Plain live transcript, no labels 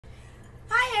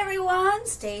Hi everyone,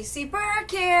 StacyBurke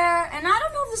here, and I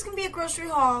don't know if this can be a grocery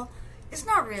haul. It's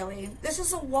not really. This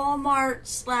is a Walmart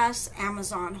 /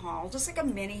 Amazon haul, just like a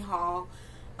mini haul.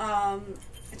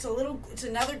 It's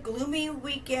another gloomy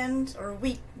weekend or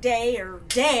weekday or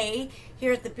day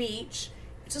here at the beach.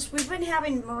 It's just we've been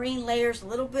having marine layers, a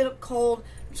little bit of cold.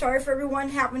 I'm sorry for everyone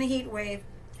having a heat wave.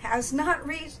 Has not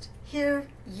reached here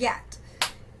yet.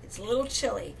 It's a little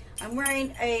chilly. I'm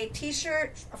wearing a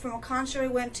t-shirt from a concert I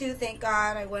went to. Thank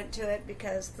God I went to it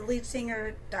because the lead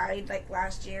singer died like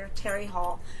last year, Terry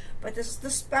Hall. But this is the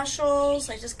specials.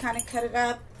 I just kind of cut it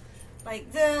up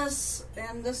like this,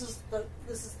 and this is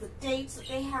the dates that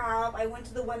they have. I went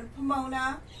to the one in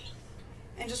Pomona,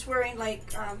 and just wearing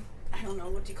like I don't know,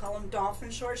 what do you call them, dolphin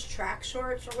shorts, track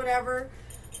shorts, or whatever.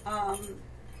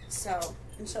 So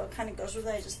it kind of goes with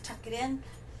it. I just tuck it in,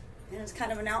 and it's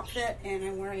kind of an outfit. And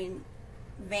I'm wearing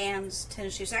Vans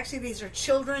tennis shoes. Actually, these are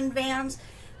children Vans.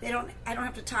 I don't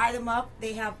have to tie them up.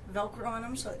 They have Velcro on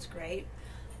them, so it's great.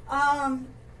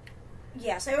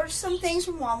 Yes, I ordered some things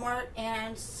from Walmart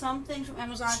and some things from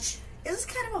Amazon. This is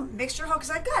kind of a mixture haul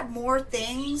because I got more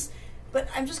things, but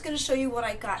I'm just going to show you what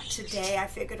I got today. I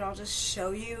figured I'll just show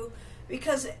you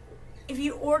because if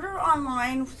you order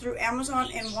online through Amazon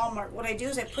and Walmart, what I do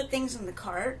is I put things in the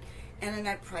cart and then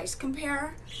I price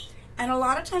compare. And a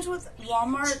lot of times with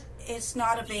Walmart, it's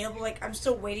not available. Like, I'm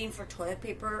still waiting for toilet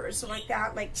paper or something like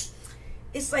that. Like,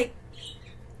 it's like,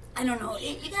 I don't know.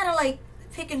 You gotta, like,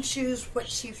 pick and choose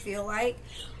what you feel like.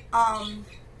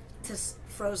 Just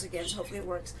froze again, so hopefully it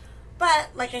works. But,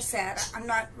 like I said, I'm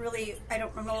not working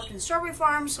in Strawberry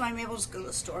Farm, so I'm able to go to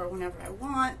the store whenever I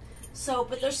want. So,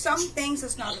 but there's some things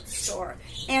that's not at the store.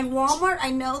 And Walmart,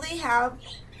 I know they have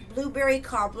blueberry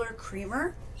cobbler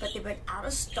creamer, but they've been out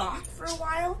of stock for a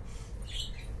while.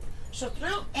 So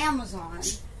through Amazon,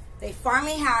 they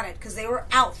finally had it because they were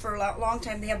out for a long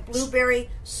time. They have blueberry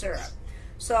syrup.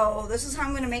 So this is how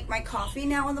I'm going to make my coffee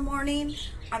now in the morning.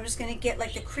 I'm just going to get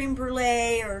like the creme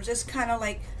brulee or just kind of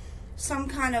like some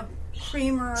kind of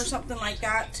creamer or something like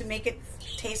that to make it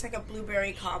taste like a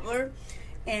blueberry cobbler.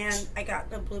 And I got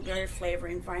the blueberry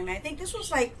flavoring finally. I think this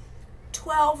was like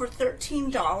 $12 or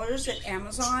 $13 at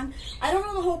Amazon. I don't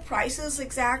know the whole prices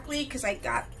exactly because I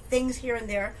got things here and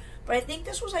there. But I think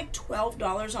this was like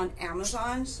 $12 on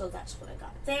Amazon, so that's what I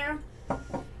got there.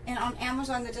 And on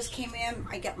Amazon that just came in,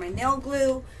 I got my nail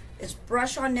glue. It's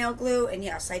brush-on nail glue, and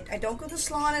yes, I don't go to the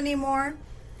salon anymore.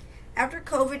 After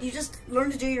COVID, you just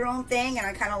learn to do your own thing, and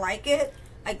I kind of like it.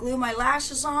 I glue my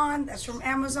lashes on. That's from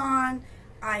Amazon.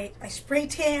 I spray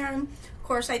tan. Of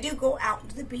course, I do go out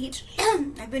to the beach.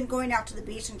 I've been going out to the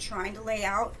beach and trying to lay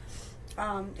out.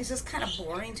 It's just kind of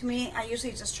boring to me. I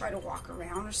usually just try to walk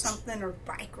around or something, or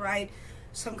bike ride,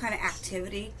 some kind of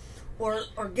activity, or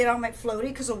get on my floaty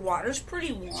because the water's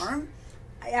pretty warm.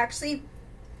 I actually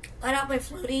let out my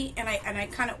floaty, and I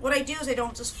kind of, what I do is I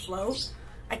don't just float.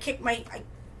 I kick my,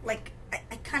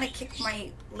 I kind of kick my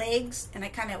legs, and I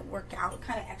kind of work out,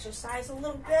 kind of exercise a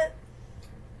little bit.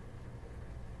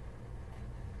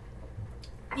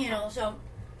 You know, so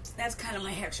that's kind of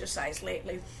my exercise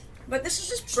lately. But this is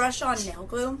just brush-on nail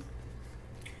glue,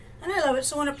 and I love it.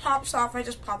 So when it pops off, I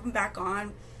just pop them back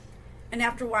on, and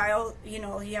after a while, you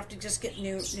know, you have to just get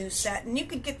new set. And you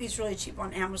can get these really cheap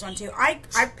on Amazon too. I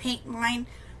paint mine,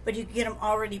 but you can get them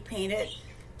already painted.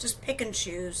 Just pick and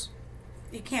choose.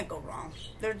 You can't go wrong.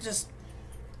 They're just,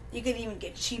 you can even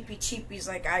get cheapies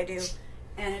like I do,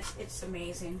 and it's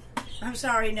amazing. I'm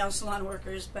sorry, nail salon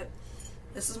workers, but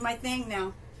this is my thing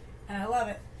now, and I love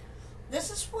it. This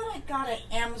is what I got at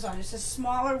Amazon. It's a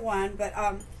smaller one, but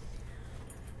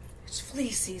it's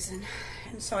flea season.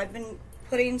 And so I've been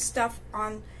putting stuff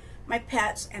on my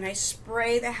pets, and I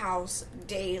spray the house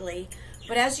daily.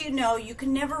 But as you know, you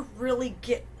can never really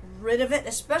get rid of it,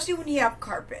 especially when you have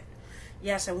carpet.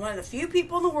 Yes, I'm one of the few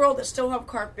people in the world that still have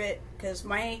carpet because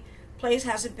my place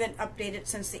hasn't been updated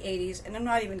since the 80s, and I'm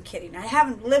not even kidding. I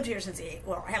haven't lived here since the 80s.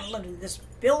 Well, I haven't lived in this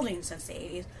building since the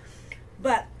 80s,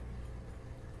 but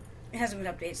it hasn't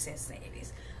been updated since the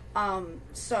 80s.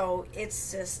 So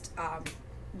it's just,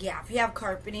 yeah, if you have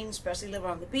carpeting, especially living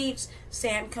on the beach,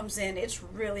 sand comes in, it's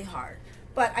really hard.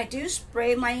 But I do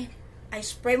spray my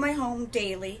home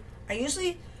daily. I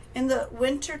usually, in the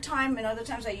winter time and other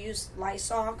times, I use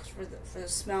Lysol for the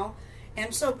smell.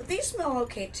 And so, but these smell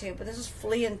okay too, but this is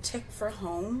flea and tick for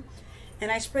home.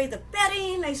 And I spray the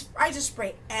bedding, I just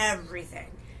spray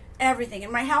everything. Everything.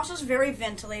 And my house is very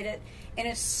ventilated, and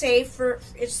it's safe for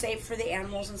the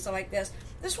animals and stuff like this.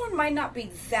 This one might not be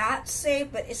that safe,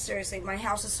 but it's seriously, my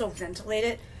house is so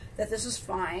ventilated that this is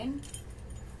fine.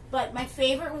 But my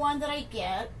favorite one that I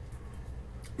get,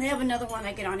 they have another one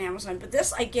I get on Amazon, but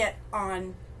this I get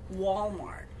on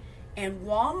Walmart. And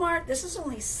Walmart, this is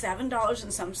only $7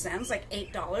 and some cents, like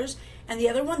 $8. And the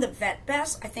other one, the Vet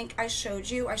Best, I think I showed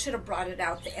you. I should have brought it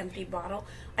out, the empty bottle.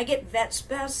 I get Vet's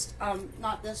Best,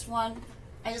 not this one.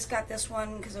 I just got this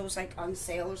one because it was like on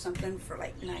sale or something for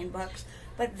like $9.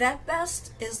 But Vet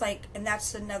Best is like, and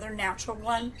that's another natural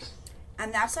one.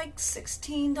 And that's like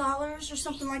 $16 or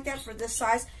something like that for this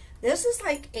size. This is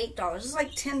like $8. This is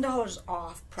like $10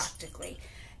 off practically.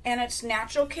 And it's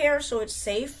natural care, so it's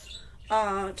safe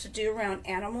to do around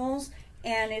animals.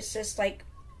 And it's just like,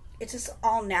 it's just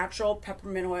all natural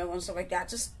peppermint oil and stuff like that.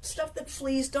 Just stuff that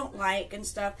fleas don't like and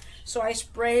stuff. So I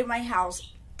spray my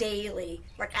house daily.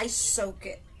 Like I soak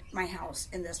it, my house,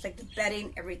 in this, like the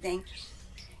bedding, everything.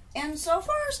 And so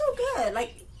far so good.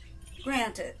 Like,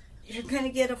 granted, you're going to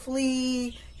get a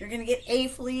flea, you're going to get a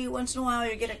flea once in a while,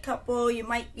 you get a couple, you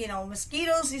might, you know,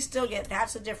 mosquitoes you still get,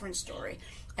 that's a different story.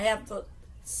 I have the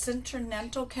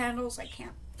Sentimental candles, I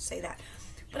can't say that,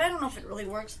 but I don't know if it really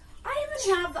works. I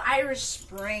even have the Irish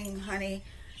Spring, honey,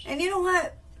 and you know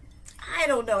what, I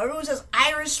don't know, everyone says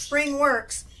Irish Spring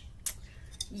works.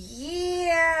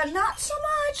 Yeah, not so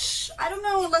much. I don't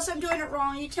know, unless I'm doing it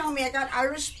wrong. You tell me. I got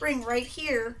Irish Spring right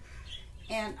here,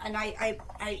 and I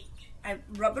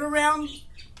rub it around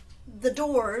the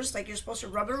doors, like you're supposed to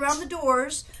rub it around the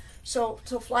doors, so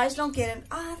flies don't get in.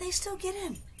 They still get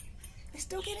in. They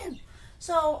still get in.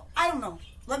 So I don't know.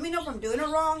 Let me know if I'm doing it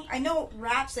wrong. I know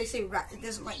rats. They say rat. It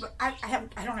doesn't like. But I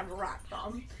don't have a rat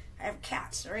problem. I have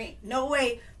cats. There ain't no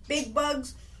way. Big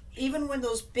bugs. Even when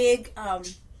those big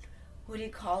what do you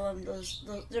call them?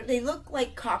 They look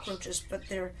like cockroaches, but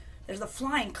they're the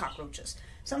flying cockroaches.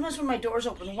 Sometimes when my door's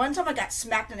open, one time I got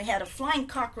smacked in the head. A flying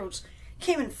cockroach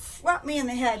came and flapped me in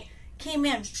the head, came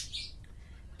in,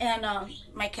 and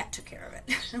my cat took care of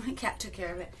it. My cat took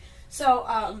care of it. So,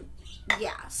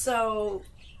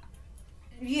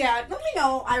 yeah, let me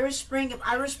know, Irish Spring, if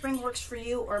Irish Spring works for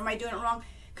you, or am I doing it wrong?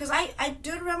 Because I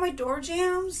do it around my door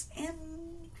jambs, and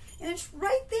it's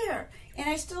right there. And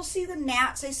I still see the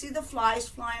gnats, I see the flies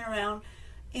flying around,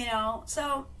 you know.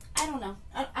 So, I don't know.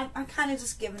 I'm kind of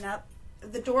just giving up.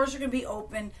 The doors are going to be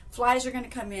open. Flies are going to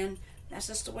come in. That's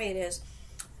just the way it is.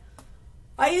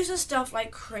 I use this stuff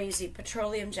like crazy.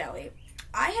 Petroleum jelly.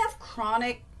 I have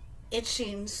chronic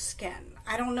itching skin.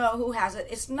 I don't know who has it.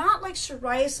 It's not like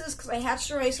psoriasis, because I had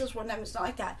psoriasis one time. It's not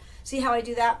like that. See how I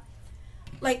do that?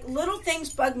 Like, little things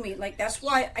bug me. Like, that's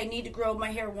why I need to grow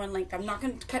my hair one length. I'm not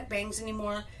going to cut bangs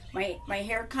anymore. My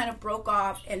hair kind of broke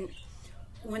off, and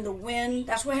when the wind,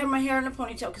 that's why I have my hair in a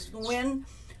ponytail, because the wind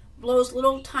blows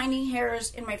little tiny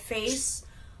hairs in my face.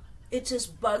 It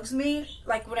just bugs me.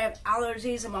 Like when I have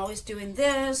allergies, I'm always doing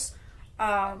this.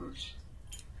 I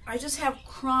just have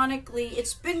chronically,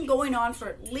 it's been going on for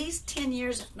at least 10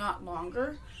 years, if not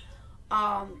longer.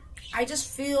 I just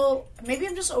feel, maybe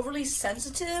I'm just overly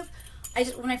sensitive.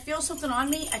 When I feel something on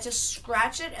me, I just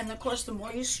scratch it, and of course, the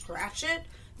more you scratch it,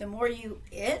 the more you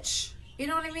itch. You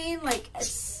know what I mean? Like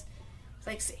it's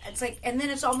like, and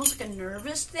then it's almost like a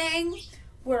nervous thing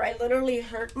where I literally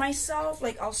hurt myself.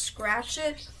 Like I'll scratch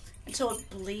it until it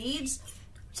bleeds.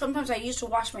 Sometimes I used to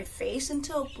wash my face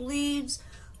until it bleeds.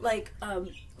 Like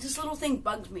this little thing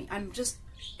bugs me. I'm just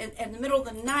in the middle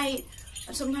of the night,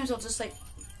 and sometimes I'll just like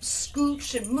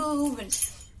scooch and move, and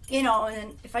you know,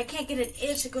 and if I can't get an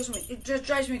itch, it just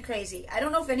drives me crazy. I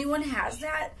don't know if anyone has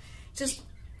that.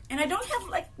 And I don't have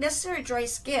like necessarily dry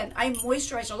skin. I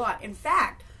moisturize a lot. In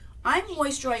fact, I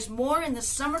moisturize more in the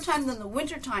summertime than the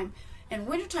wintertime. And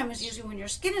wintertime is usually when your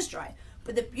skin is dry.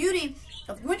 But the beauty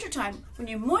of wintertime, when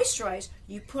you moisturize,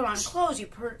 you put on clothes, you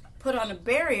put on a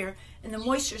barrier, and the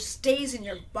moisture stays in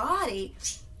your body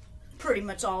pretty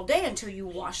much all day until you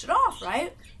wash it off,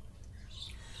 right?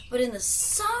 But in the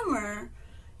summer,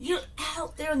 you're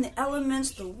out there in the elements,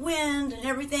 the wind and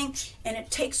everything, and it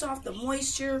takes off the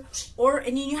moisture,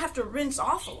 and then you have to rinse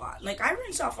off a lot. Like I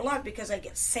rinse off a lot because I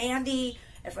get sandy.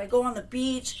 If I go on the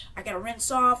beach, I gotta rinse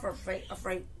off, or if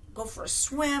I go for a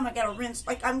swim, I gotta rinse.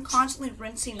 Like I'm constantly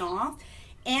rinsing off,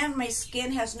 and my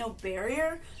skin has no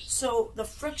barrier, so the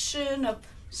friction of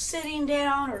sitting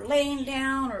down or laying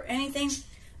down or anything,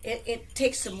 it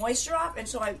takes the moisture off, and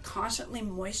so I'm constantly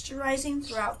moisturizing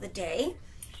throughout the day.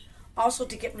 Also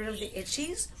to get rid of the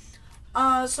itchies.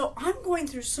 So I'm going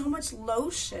through so much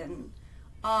lotion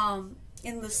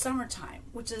in the summertime,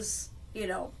 which is, you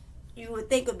know, you would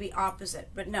think would be opposite,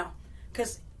 but no,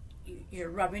 because you're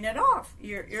rubbing it off.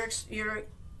 You're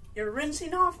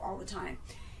rinsing off all the time.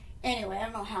 Anyway, I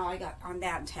don't know how I got on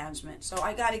that tangent. So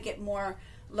I got to get more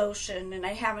lotion, and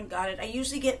I haven't got it. I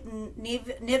usually get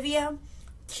Nivea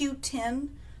Q10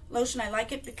 lotion. I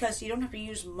like it because you don't have to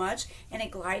use much, and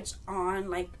it glides on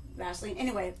like Vaseline.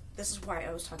 Anyway, this is why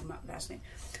I was talking about Vaseline.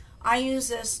 I use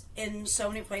this in so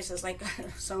many places, like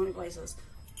so many places.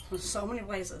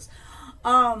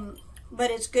 But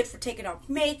it's good for taking off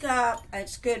makeup.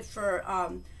 It's good for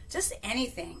just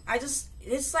anything.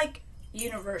 It's like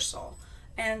universal.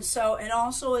 And so, and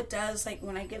also it does, like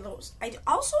when I get those, I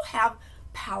also have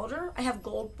powder. I have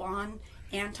Gold Bond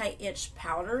anti-itch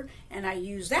powder, and I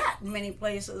use that in many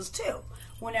places too.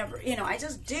 Whenever, you know, I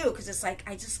just do, because it's like,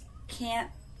 I just can't,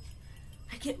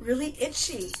 I get really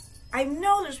itchy. I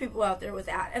know there's people out there with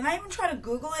that, and I even try to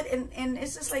Google it, and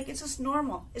it's just like, it's just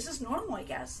normal. It's just normal, I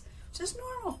guess. It's just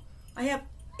normal. I have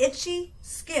itchy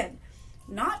skin.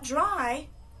 Not dry,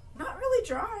 not really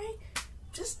dry,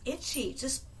 just itchy.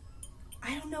 Just,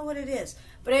 I don't know what it is.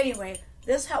 But anyway,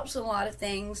 this helps a lot of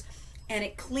things, and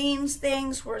it cleans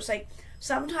things where it's like,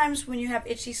 sometimes when you have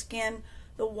itchy skin,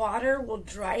 the water will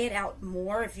dry it out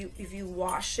more if you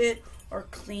wash it or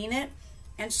clean it.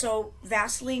 And so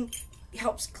Vaseline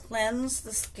helps cleanse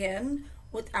the skin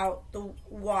without the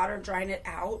water drying it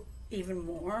out even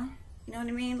more. You know what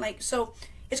I mean? Like, so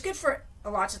it's good for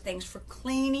lots of things, for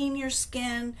cleaning your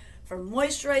skin, for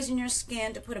moisturizing your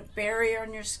skin, to put a barrier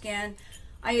on your skin.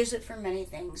 I use it for many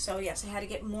things. So yes, I had to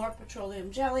get more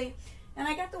petroleum jelly, and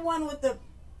I got the one with the,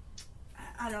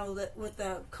 I don't know, with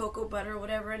the cocoa butter or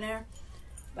whatever in there.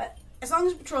 But as long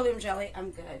as petroleum jelly,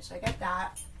 I'm good. So I got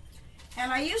that.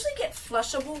 And I usually get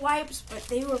flushable wipes, but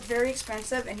they were very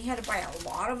expensive, and you had to buy a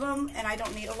lot of them, and I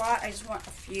don't need a lot. I just want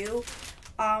a few.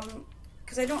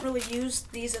 Because I don't really use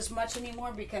these as much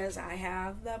anymore because I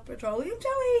have the petroleum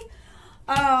jelly.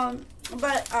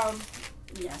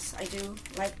 Yes, I do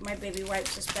like my baby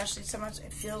wipes, especially sometimes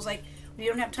it feels like when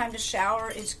you don't have time to shower,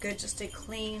 it's good just to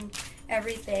clean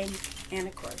everything, and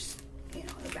of course, you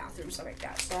know, the bathroom, stuff like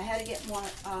that. So I had to get more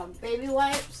baby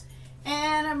wipes,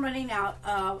 and I'm running out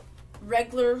of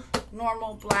regular,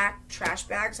 normal black trash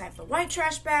bags. I have the white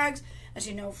trash bags, as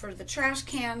you know, for the trash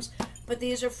cans, but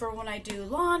these are for when I do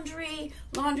laundry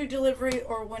delivery,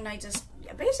 or when I just,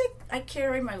 I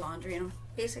carry my laundry, and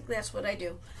basically that's what I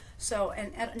do. So,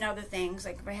 and other things,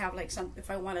 like if I have like if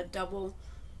I want a double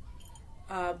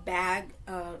bag,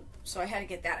 so I had to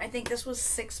get that. I think this was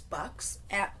 $6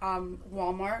 at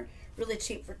Walmart, really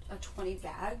cheap for 20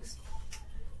 bags.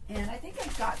 And I think I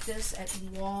got this at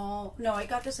I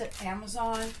got this at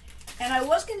Amazon. And I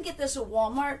was gonna get this at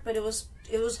Walmart, but it was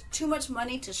too much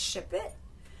money to ship it.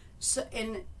 So,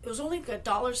 and it was only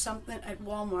 $1 something at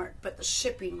Walmart, but the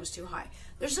shipping was too high.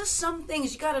 There's just some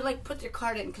things you gotta like put your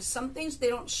card in, because some things they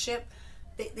don't ship.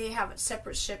 They have it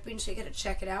separate shipping, so you gotta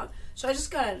check it out. So I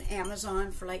just got it at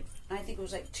Amazon for like, I think it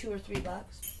was like $2 or $3.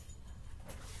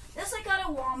 This I got at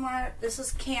Walmart. This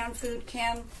is canned food,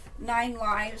 9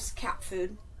 Lives cat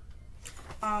food.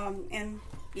 And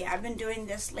yeah, I've been doing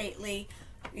this lately,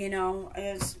 you know,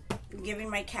 is giving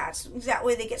my cats, that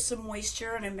way they get some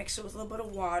moisture, and I mix it with a little bit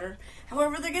of water.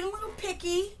 However, they're getting a little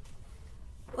picky.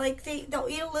 Like they'll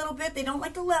eat a little bit, they don't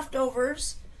like the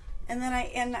leftovers, and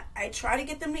then I try to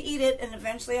get them to eat it, and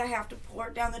eventually I have to pour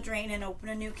it down the drain and open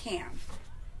a new can.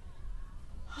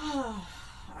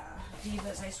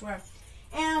 Divas, I swear.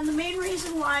 And the main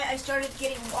reason why I started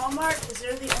getting Walmart is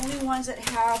they're the only ones that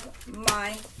have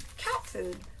my cat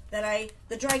food,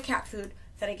 the dry cat food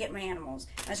that I get my animals.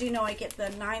 As you know, I get the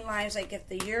 9 Lives, I get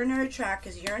the urinary tract,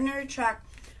 because urinary tract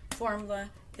formula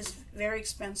is very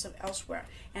expensive elsewhere.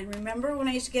 And remember when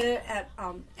I used to get it at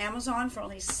Amazon for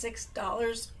only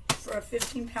 $6 for a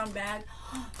 15-pound bag?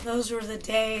 Those were the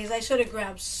days. I should have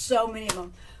grabbed so many of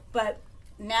them. But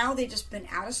now they've just been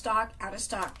out of stock.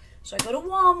 So I go to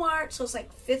Walmart, so it's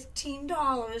like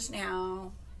 $15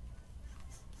 now.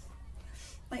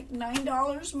 Like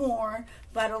 $9 more,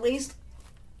 but at least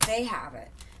they have it.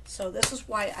 So this is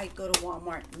why I go to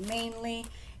Walmart mainly.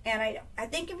 And I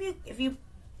think if you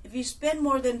spend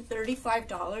more than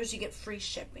 $35, you get free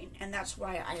shipping, and that's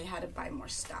why I had to buy more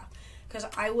stuff, because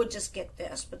I would just get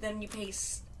this, but then you pay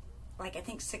like I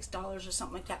think $6 or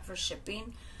something like that for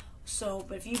shipping. So,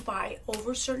 but if you buy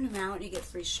over a certain amount, you get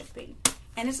free shipping,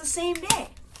 and it's the same day.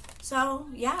 So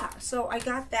yeah, so I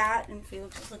got that, and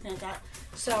Felix is looking at that.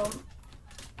 So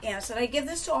yeah, so I give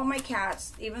this to all my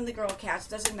cats, even the girl cats.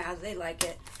 Doesn't matter, they like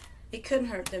it. It couldn't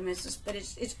hurt them. It's just, but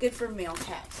it's good for male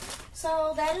cats.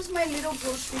 So that is my little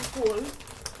grocery haul.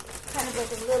 Kind of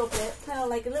like a little bit, kind of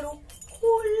like a little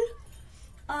haul.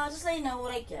 Just so you know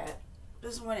what I get.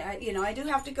 This is what I do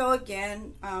have to go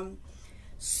again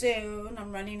soon.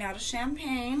 I'm running out of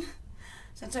champagne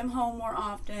since I'm home more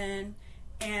often,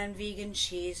 and vegan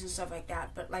cheese and stuff like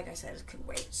that. But like I said, it could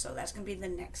wait. So that's gonna be the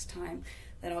next time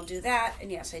that I'll do that. And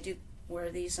yes, I do wear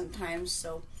these sometimes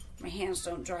so my hands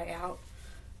don't dry out.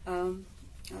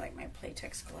 I like my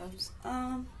Playtex gloves.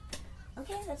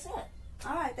 Okay, that's it.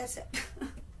 All right, that's it.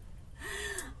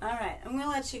 All right, I'm gonna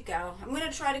let you go. I'm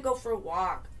gonna try to go for a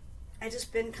walk. I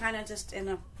just been kind of just in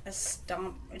a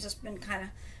stump. It's just been kind of,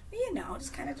 you know,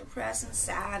 just kind of depressed and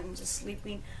sad and just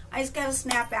sleeping. I just gotta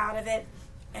snap out of it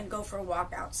and go for a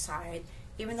walk outside.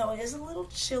 Even though it is a little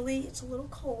chilly, it's a little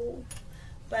cold,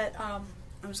 but I'm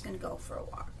just gonna go for a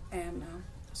walk. And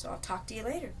so I'll talk to you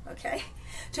later, okay?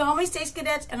 To all my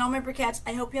Stace-Cadets and all my Burkettes,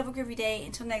 I hope you have a groovy day.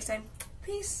 Until next time,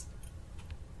 peace.